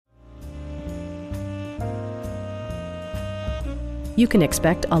You can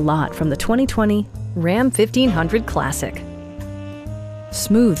expect a lot from the 2020 Ram 1500 Classic.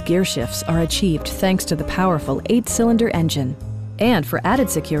 Smooth gear shifts are achieved thanks to the powerful 8-cylinder engine. And for added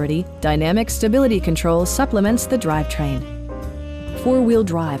security, dynamic stability control supplements the drivetrain. Four-wheel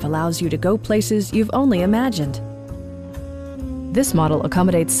drive allows you to go places you've only imagined. This model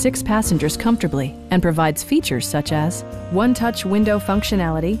accommodates 6 passengers comfortably and provides features such as one-touch window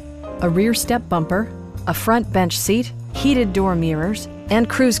functionality, a rear step bumper, a front bench seat, heated door mirrors, and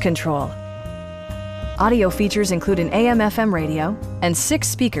cruise control. Audio features include an AM/FM radio and 6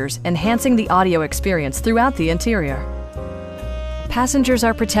 speakers, enhancing the audio experience throughout the interior. Passengers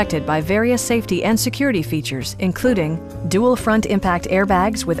are protected by various safety and security features, including dual front impact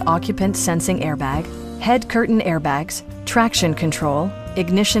airbags with occupant sensing airbag, head curtain airbags, traction control,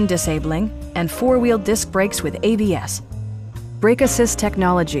 ignition disabling, and 4-wheel disc brakes with ABS. Brake Assist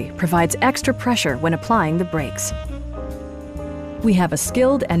technology provides extra pressure when applying the brakes. We have a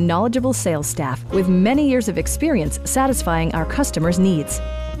skilled and knowledgeable sales staff with many years of experience satisfying our customers' needs.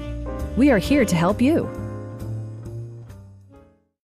 We are here to help you.